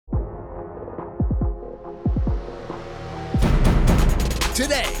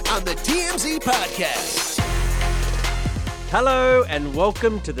Today on the TMZ Podcast. Hello and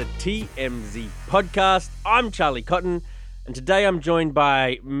welcome to the TMZ Podcast. I'm Charlie Cotton, and today I'm joined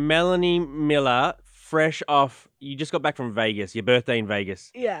by Melanie Miller, fresh off, you just got back from Vegas, your birthday in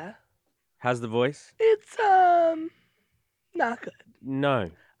Vegas. Yeah. How's the voice? It's not good. No.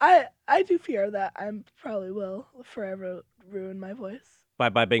 I do fear that I probably will forever ruin my voice.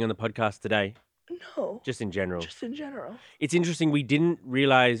 By being on the podcast today? No. Just in general? Just in general. It's interesting, we didn't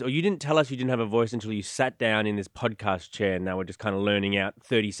realize, or you didn't tell us you didn't have a voice until you sat down in this podcast chair, and now we're just kind of learning out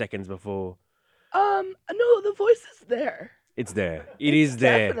 30 seconds before. No, the voice is there. It's there. It's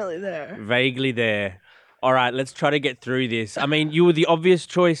there. Definitely there. Vaguely there. All right, let's try to get through this. I mean, you were the obvious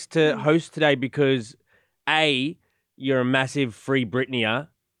choice to host today because, A, you're a massive Free Britneyer,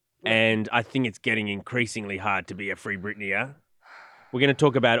 and I think it's getting increasingly hard to be a Free Britneyer. We're going to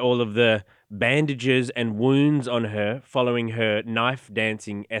talk about all of the bandages and wounds on her following her knife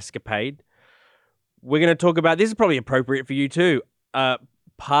dancing escapade. We're going to talk about, this is probably appropriate for you too,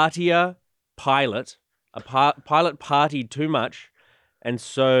 partier pilot. A pilot partied too much, and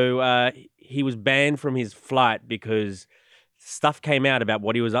so he was banned from his flight because stuff came out about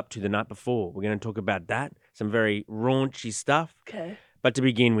what he was up to the night before. We're going to talk about that, some very raunchy stuff. Okay. But to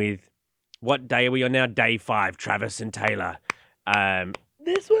begin with, what day are we on now? Day 5, Travis and Taylor.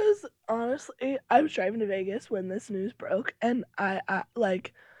 This was, honestly, I was driving to Vegas when this news broke, and I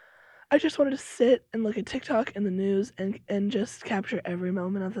just wanted to sit and look at TikTok and the news and just capture every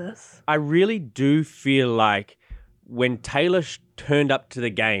moment of this. I really do feel like when Taylor turned up to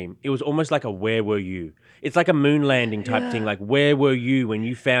the game, it was almost like a where were you? It's like a moon landing type thing. Like, where were you when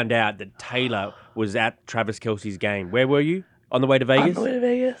you found out that Taylor was at Travis Kelce's game? Where were you? On the way to Vegas? On the way to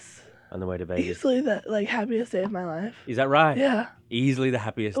Vegas. On the way to Vegas. Easily the happiest day of my life. Is that right? Yeah. Easily the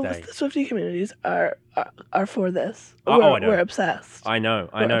happiest day. The Swiftie communities are for this. I know. We're obsessed. I know.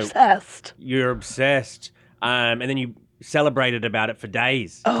 We're obsessed. You're obsessed. And then you celebrated about it for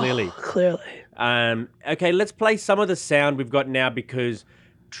days, clearly. Clearly. Okay, let's play some of the sound we've got now because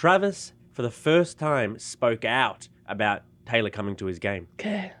Travis, for the first time, spoke out about Taylor coming to his game.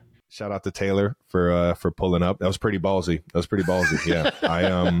 Okay. Shout out to Taylor for pulling up. That was pretty ballsy. Yeah.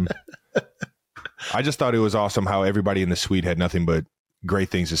 I just thought it was awesome how everybody in the suite had nothing but great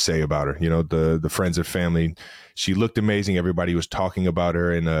things to say about her. You know, the friends and family. She looked amazing. Everybody was talking about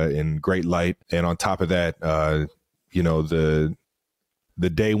her in great light. And on top of that, the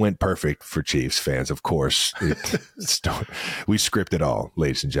day went perfect for Chiefs fans, of course. We script it all,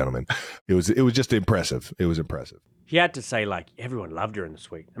 ladies and gentlemen. It was just impressive. It was impressive. He had to say, like, everyone loved her in the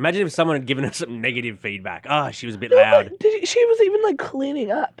suite. Imagine if someone had given her some negative feedback. She was a bit loud. She was even, like,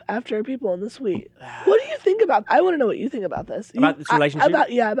 cleaning up after people in the suite. What do you think about... I want to know what you think about this. About this relationship?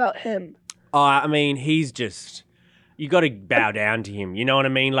 About him. I mean, he's just... You got to bow down to him. You know what I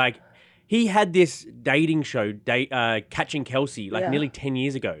mean? Like, he had this dating show, Catching Kelce, nearly 10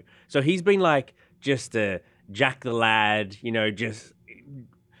 years ago. So he's been, like, just a Jack the Lad, just...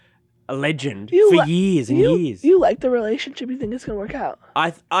 a legend for years and years. You like the relationship? You think it's going to work out?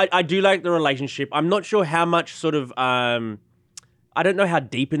 I do like the relationship. I'm not sure how much sort of, I don't know how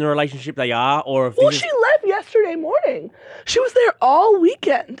deep in the relationship they are or if... Well, she left yesterday morning. She was there all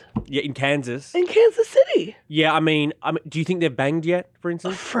weekend. Yeah, in Kansas. In Kansas City. Yeah, I mean, do you think they've banged yet, for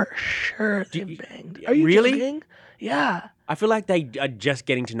instance? For sure they've banged. Are you really? joking? Yeah. I feel like they are just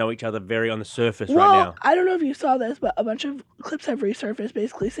getting to know each other very on the surface right now. I don't know if you saw this, but a bunch of clips have resurfaced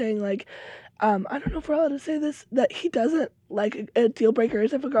basically saying, like, I don't know if we're allowed to say this, that he doesn't, like, a deal breaker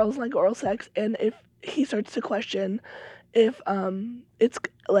is if a girl doesn't like oral sex, and if he starts to question if it's,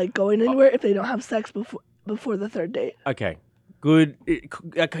 like, going anywhere if they don't have sex before the third date. Okay, good.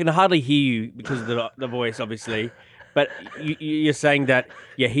 I can hardly hear you because of the voice, obviously. But you're saying that,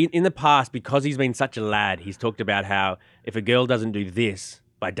 he in the past, because he's been such a lad, he's talked about how if a girl doesn't do this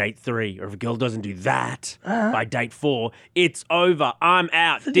by date 3, or if a girl doesn't do that by date 4, it's over. I'm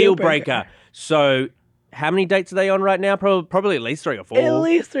out. It's a Deal breaker. So how many dates are they on right now? Probably at least 3 or 4. At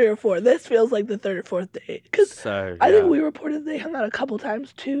least 3 or 4. This feels like the 3rd or 4th date. Because I think we reported they hung out a couple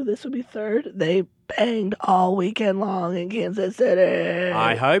times too. This would be 3rd. They banged all weekend long in Kansas City.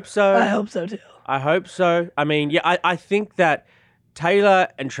 I hope so. I hope so too. I hope so. I mean, I think that Taylor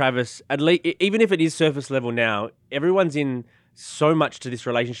and Travis, at least, even if it is surface level now, everyone's in so much to this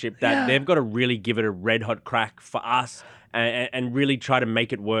relationship that they've got to really give it a red hot crack for us and really try to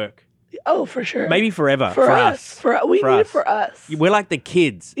make it work. Oh, for sure. Maybe forever. For us. We need it for us. We're like the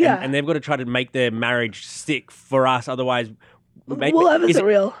kids. Yeah. And they've got to try to make their marriage stick for us. Otherwise, Love isn't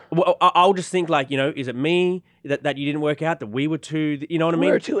real. Well, I'll just think like, is it me that you didn't work out, that we were too, you know what I mean?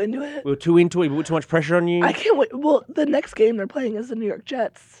 We were too into it. We were too into it. We put too much pressure on you. I can't wait. Well, the next game they're playing is the New York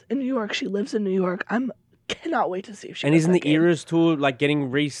Jets in New York. She lives in New York. Cannot wait to see if she. And does isn't that the game. Eras tour like getting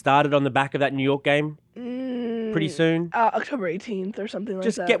restarted on the back of that New York game pretty soon? October 18th or something like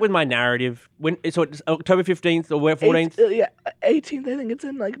that. Just get with my narrative. It's October 15th or 14th? 18th. I think it's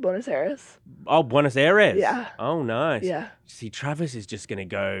in like Buenos Aires. Oh, Buenos Aires. Yeah. Oh, nice. Yeah. See, Travis is just going to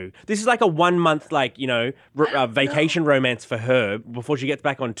go. This is like a 1 month, like, vacation romance for her before she gets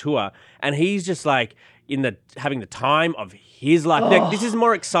back on tour. And he's just like having the time of his life. Now, this is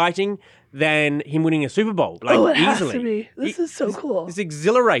more exciting than him winning a Super Bowl. Like, it easily. has to be. This is so cool. It's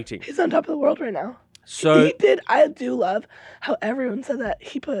exhilarating. He's on top of the world right now. So He did. I do love how everyone said that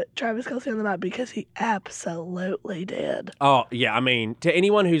he put Travis Kelce on the map because he absolutely did. Oh, yeah. I mean, to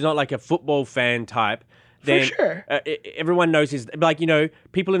anyone who's not like a football fan type, then sure. Everyone knows his, like,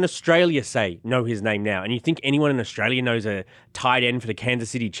 people in Australia know his name now. And you think anyone in Australia knows a tight end for the Kansas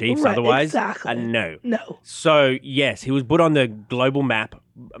City Chiefs Right, otherwise? exactly. No. No. So, yes, he was put on the global map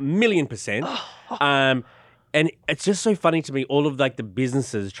 1,000,000%. And it's just so funny to me, all of like the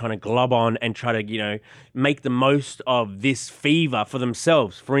businesses trying to glob on and try to, make the most of this fever for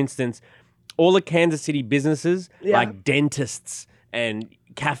themselves. For instance, all the Kansas City businesses, like dentists and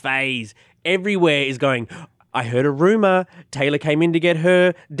cafes, everywhere is going, I heard a rumor, Taylor came in to get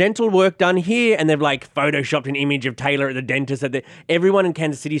her dental work done here, and they've like photoshopped an image of Taylor at the dentist. Everyone in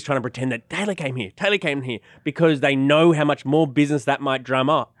Kansas City is trying to pretend that Taylor came here, because they know how much more business that might drum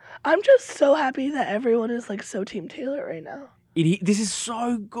up. I'm just so happy that everyone is like so Team Taylor right now. This is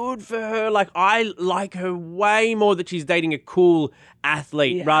so good for her. Like, I like her way more that she's dating a cool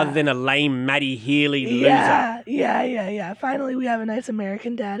athlete rather than a lame Maddie Healy loser. Yeah. Finally, we have a nice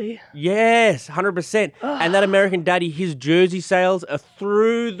American daddy. Yes, 100%. And that American daddy, his jersey sales are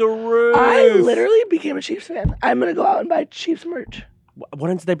through the roof. I literally became a Chiefs fan. I'm going to go out and buy Chiefs merch. Why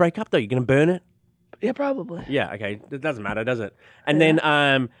don't they break up, though? You're going to burn it? Yeah, probably. Yeah, okay. It doesn't matter, does it? And then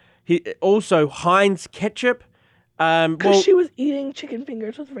also Heinz ketchup. Because she was eating chicken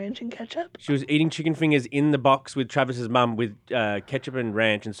fingers with ranch and ketchup. She was eating chicken fingers in the box with Travis's mum with ketchup and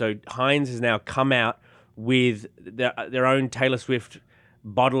ranch. And so Heinz has now come out with their own Taylor Swift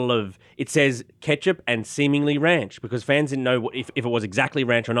bottle of, it says ketchup and seemingly ranch, because fans didn't know if it was exactly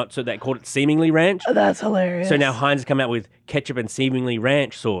ranch or not, so they called it seemingly ranch. Oh, that's hilarious. So now Heinz has come out with ketchup and seemingly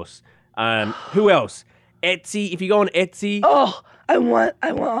ranch sauce. Who else? Etsy. If you go on Etsy, oh, I want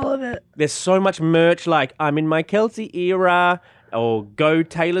all of it. There's so much merch, like I'm in my Kelce era, or go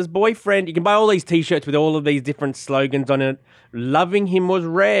Taylor's boyfriend. You can buy all these T-shirts with all of these different slogans on it. Loving him was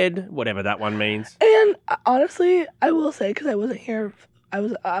red, whatever that one means. And honestly, I will say, because I wasn't here, I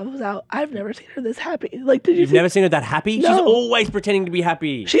was out. I've never seen her this happy. Like, did you? You've never seen her that happy? No. She's always pretending to be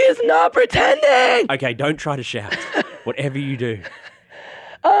happy. She is not pretending. Okay, don't try to shout. Whatever you do.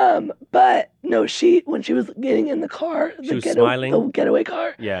 But no, when she was getting in the car, smiling. the getaway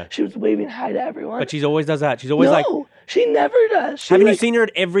car. Yeah. She was waving hi to everyone. But she always does that. She's always no, she never does. Haven't you seen her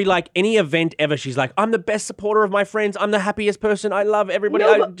at any event ever? She's like, I'm the best supporter of my friends. I'm the happiest person. I love everybody.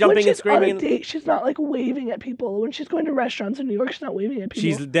 No, I'm jumping and screaming. On a date, she's not like waving at people. When she's going to restaurants in New York, she's not waving at people.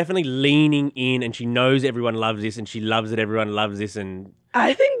 She's definitely leaning in, and she knows everyone loves this, and she loves that everyone loves this. And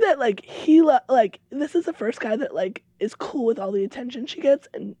I think that this is the first guy that like is cool with all the attention she gets,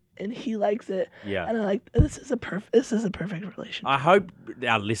 and he likes it. Yeah. And I like this is a perfect relationship. I hope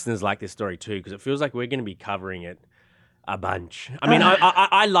our listeners like this story too, because it feels like we're going to be covering it a bunch. I mean,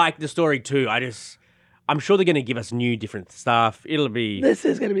 I like the story too. I'm sure they're going to give us new, different stuff. This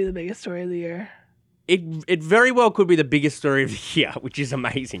is going to be the biggest story of the year. It very well could be the biggest story of the year, which is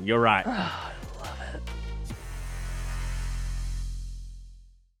amazing. You're right. Oh, I love it.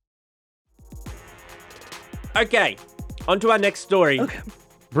 Okay, on to our next story. Okay.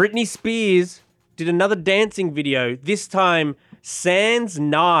 Britney Spears did another dancing video, this time sans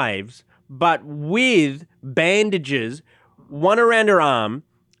knives, but with bandages, one around her arm,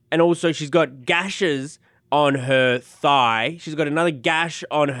 and also she's got gashes on her thigh. She's got another gash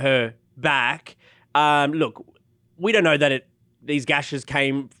on her back. Look, we don't know that these gashes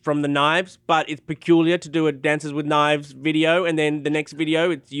came from the knives, but it's peculiar to do a Dances with Knives video, and then the next video,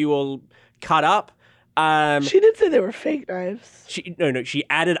 it's you all cut up. She did say they were fake knives. She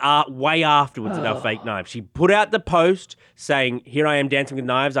added art way afterwards that they were fake knives. She put out the post saying, here I am dancing with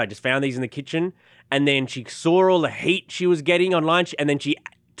knives. I just found these in the kitchen. And then she saw all the heat she was getting online. And then she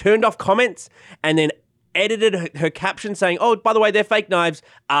turned off comments and then edited her caption saying, oh, by the way, they're fake knives.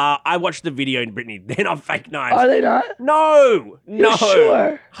 I watched the video, Brittany. They're not fake knives. Are they not? No. You're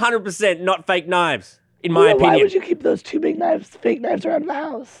sure? 100% not fake knives. in my Why opinion. would you keep those two big knives, fake knives around the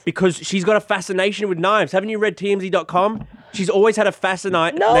house? Because she's got a fascination with knives. Haven't you read TMZ.com? She's always had a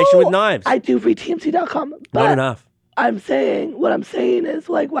fascination No, with knives. I do read TMZ.com, but Not enough. what I'm saying is,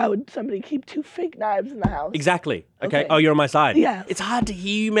 like, why would somebody keep two fake knives in the house? Exactly. Okay. Okay. Oh, you're on my side. Yes. It's hard to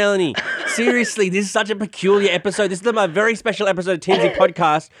hear you, Melanie. Seriously, this is such a peculiar episode. This is a very special episode of TMZ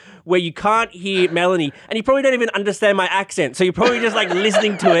Podcast where you can't hear Melanie and you probably don't even understand my accent. So you're probably just like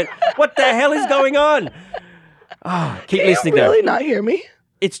listening to it. What the hell is going on? Oh, keep listening Can you really though. not hear me?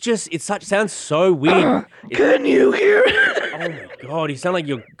 It's just, sounds so weird. Can you hear it? Oh my God, you sound like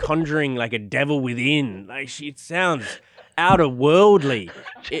you're conjuring like a devil within. Like it sounds outer worldly.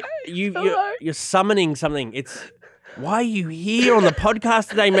 You're summoning something. Why are you here on the podcast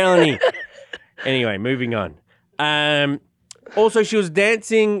today, Melanie? Anyway, moving on. Also, she was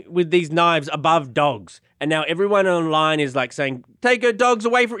dancing with these knives above dogs. And now everyone online is like saying, take her dogs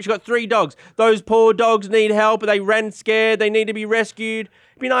away from her. She's got 3 dogs. Those poor dogs need help. They ran scared. They need to be rescued.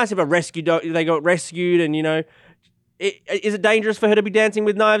 It'd be nice if a rescue dog, they got rescued and, is it dangerous for her to be dancing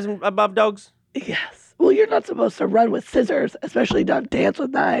with knives above dogs? Yes. Well, you're not supposed to run with scissors, especially not dance with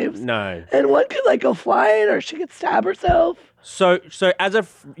knives. No. And one could like go flying, or she could stab herself. So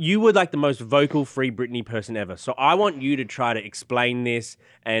you were like the most vocal Free Britney person ever. So I want you to try to explain this.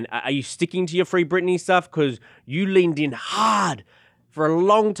 And are you sticking to your Free Britney stuff? Because you leaned in hard for a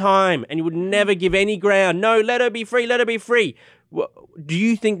long time and you would never give any ground. No, let her be free. Let her be free. Do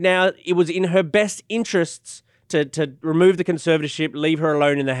you think now it was in her best interests to remove the conservatorship, leave her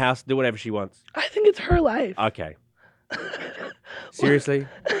alone in the house, do whatever she wants? I think it's her life. Okay. Seriously?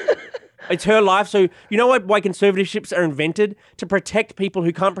 It's her life. So you know why conservatorships are invented? To protect people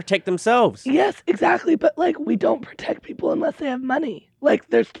who can't protect themselves. Yes, exactly. But like, we don't protect people unless they have money.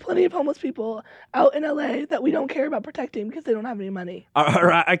 Like, there's plenty of homeless people out in LA that we don't care about protecting because they don't have any money. All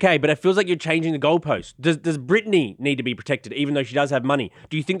right, okay, but it feels like you're changing the goalpost. Does Britney need to be protected even though she does have money?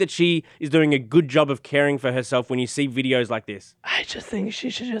 Do you think that she is doing a good job of caring for herself when you see videos like this? I just think she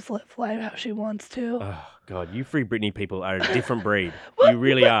should just let fly how she wants to. Oh, God, you Free Britney people are a different breed. You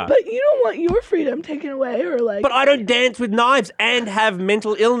really are. But you don't want your freedom taken away, or like... But I don't dance with knives and have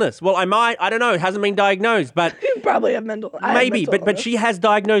mental illness. Well, I might. I don't know. It hasn't been diagnosed, but... You probably have mental... Maybe, but she has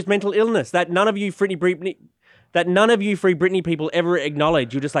diagnosed mental illness that none of you Free Britney people ever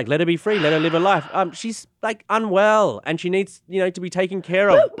acknowledge. You're just like, let her be free, let her live her life. She's like unwell and she needs, to be taken care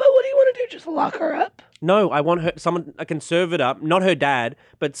of. But what do you want to do? Just lock her up? No, I want a conservator, not her dad,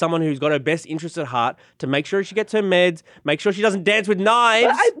 but someone who's got her best interests at heart to make sure she gets her meds, make sure she doesn't dance with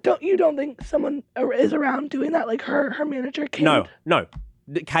knives. But you don't think someone is around doing that, like her manager, Cade? No.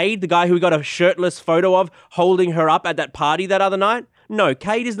 Cade, the guy who we got a shirtless photo of holding her up at that party that other night? No,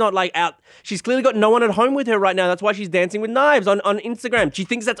 Cade is not like out. She's clearly got no one at home with her right now. That's why she's dancing with knives on Instagram. She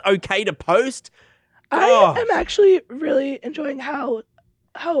thinks that's okay to post? I am actually really enjoying how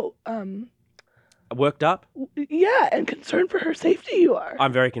worked up? Yeah, and concerned for her safety you are.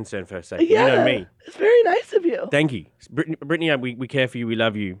 I'm very concerned for her safety. Yeah, You know me. It's very nice of you. Thank you. Brittany, we care for you. We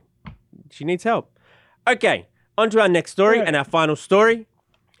love you. She needs help. Okay, on to our next story and our final story.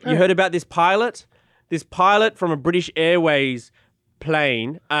 You heard about this pilot? This pilot from a British Airways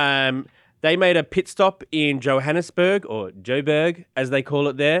plane. They made a pit stop in Johannesburg, or Joburg, as they call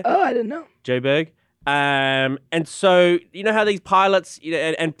it there. Oh, I didn't know. Joburg. And so, you know how these pilots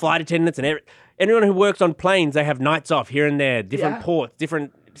and flight attendants and anyone who works on planes, they have nights off here and there, different ports,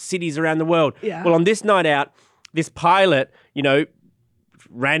 different cities around the world. Yeah. Well, on this night out, this pilot,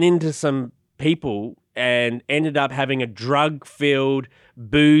 ran into some people and ended up having a drug-filled,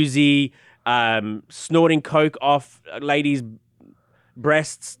 boozy, snorting coke off ladies'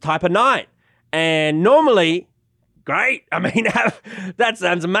 breasts type of night. And normally, great. I mean, that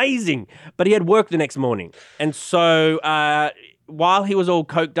sounds amazing. But he had work the next morning. And so while he was all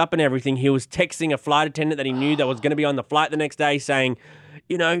coked up and everything, he was texting a flight attendant that he knew that was going to be on the flight the next day saying,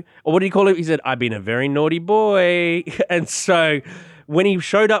 or what did he call it? He said, I've been a very naughty boy. And so when he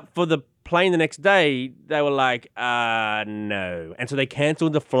showed up for the plane the next day, they were like, no. And so they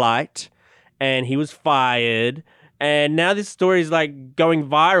canceled the flight and he was fired. And now this story is like going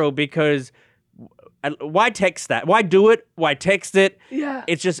viral because why text that? Why do it? Why text it? Yeah.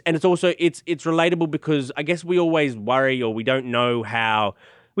 It's just, and it's also, it's relatable because I guess we always worry or we don't know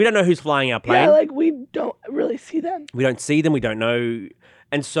who's flying our plane. Yeah, like we don't really see them. We don't see them. We don't know.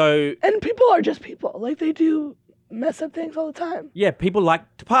 And so. And people are just people. Like they do mess up things all the time. Yeah, people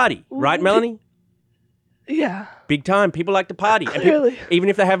like to party. Right, Melanie? Yeah. Big time. People like to party. Clearly. Even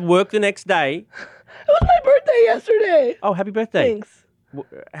if they have work the next day. It was my birthday yesterday. Oh, happy birthday. Thanks.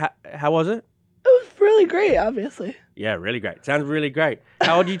 How was it? It was really great, obviously. Yeah, really great. Sounds really great.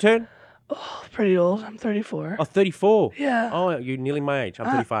 How old did you turn? Oh, pretty old. I'm 34. Oh, 34. Yeah. Oh, you're nearly my age. I'm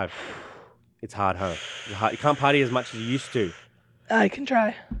 35. It's hard, huh? It's hard. You can't party as much as you used to. I can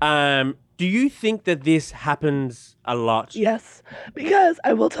try. Do you think that this happens a lot? Yes, because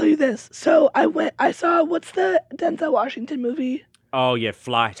I will tell you this. So I saw, what's the Denzel Washington movie? Oh, yeah,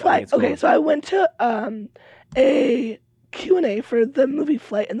 Flight. I think Flight. it's Okay, called. so I went to a Q&A for the movie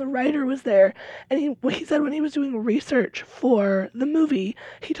Flight, and the writer was there, and he said when he was doing research for the movie,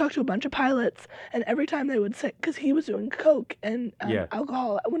 he talked to a bunch of pilots, and every time they would say, because he was doing coke and Yeah.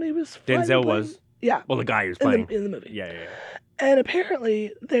 alcohol when he was flying the Denzel plane. was? Yeah. Well, the guy who was playing. In the movie. Yeah. And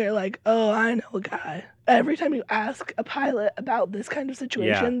apparently they're like, oh, I know a guy. Every time you ask a pilot about this kind of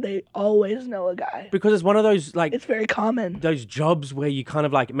situation, they always know a guy. Because it's one of those, like, It's very common. those jobs where you kind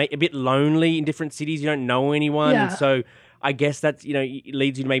of like a bit lonely in different cities. You don't know anyone. Yeah. And so I guess that's, it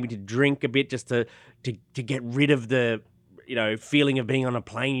leads you maybe to drink a bit just to get rid of the, feeling of being on a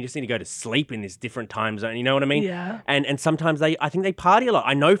plane. You just need to go to sleep in this different time zone. You know what I mean? Yeah. And sometimes I think they party a lot.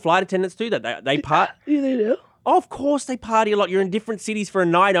 I know flight attendants do that. They party. Yeah, they do. Oh, of course they party a lot. You're in different cities for a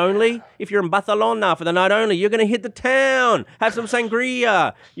night only. If you're in Barcelona for the night only, you're going to hit the town, have some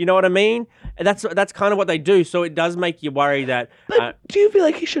sangria. You know what I mean? And that's kind of what they do. So it does make you worry that. But do you feel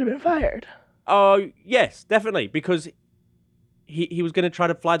like he should have been fired? Oh, yes, definitely, because he was going to try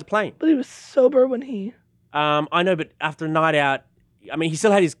to fly the plane. But he was sober when he... I know, but after a night out, I mean, he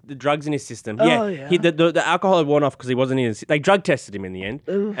still had the drugs in his system. Oh, yeah. The alcohol had worn off because he wasn't in his... They drug tested him in the end.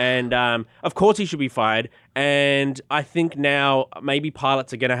 Oof. And, of course, he should be fired. And I think now maybe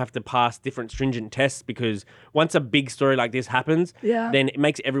pilots are going to have to pass different stringent tests because once a big story like this happens, Yeah. then it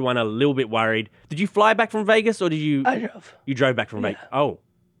makes everyone a little bit worried. Did you fly back from Vegas or did you... I drove. You drove back from Vegas? Oh.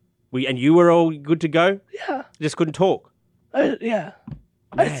 And you were all good to go? Yeah. Just couldn't talk? Yeah.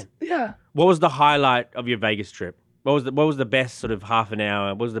 Man. Yeah. What was the highlight of your Vegas trip? What was the best sort of half an hour?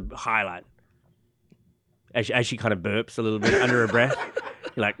 What was the highlight? As she kind of burps a little bit under her breath.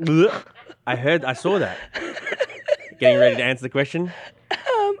 You're like, "Ugh." I saw that. Getting ready to answer the question?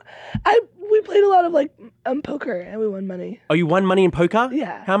 We played a lot of poker and we won money. Oh, you won money in poker?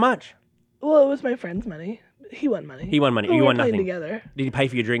 Yeah. How much? Well, it was my friend's money. He won money. He won money. But You we won were playing nothing. together. Did he pay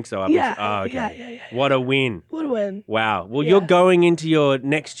for your drinks though? Yeah. Oh, okay. Yeah. What a win. What a win. Wow. Well, Yeah. you're going into your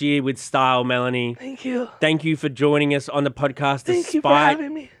next year with style, Melanie. Thank you. Thank you for joining us on the podcast Thank you for despite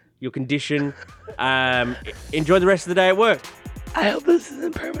having me. your condition. Enjoy the rest of the day at work. I hope this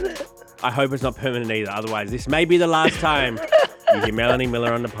isn't permanent. I hope it's not permanent either. Otherwise, this may be the last time you hear Melanie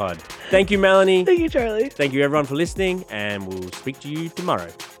Miller on the pod. Thank you, Melanie. Thank you, Charlie. Thank you, everyone, for listening, and we'll speak to you tomorrow.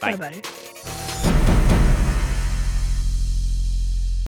 Bye. Bye-bye.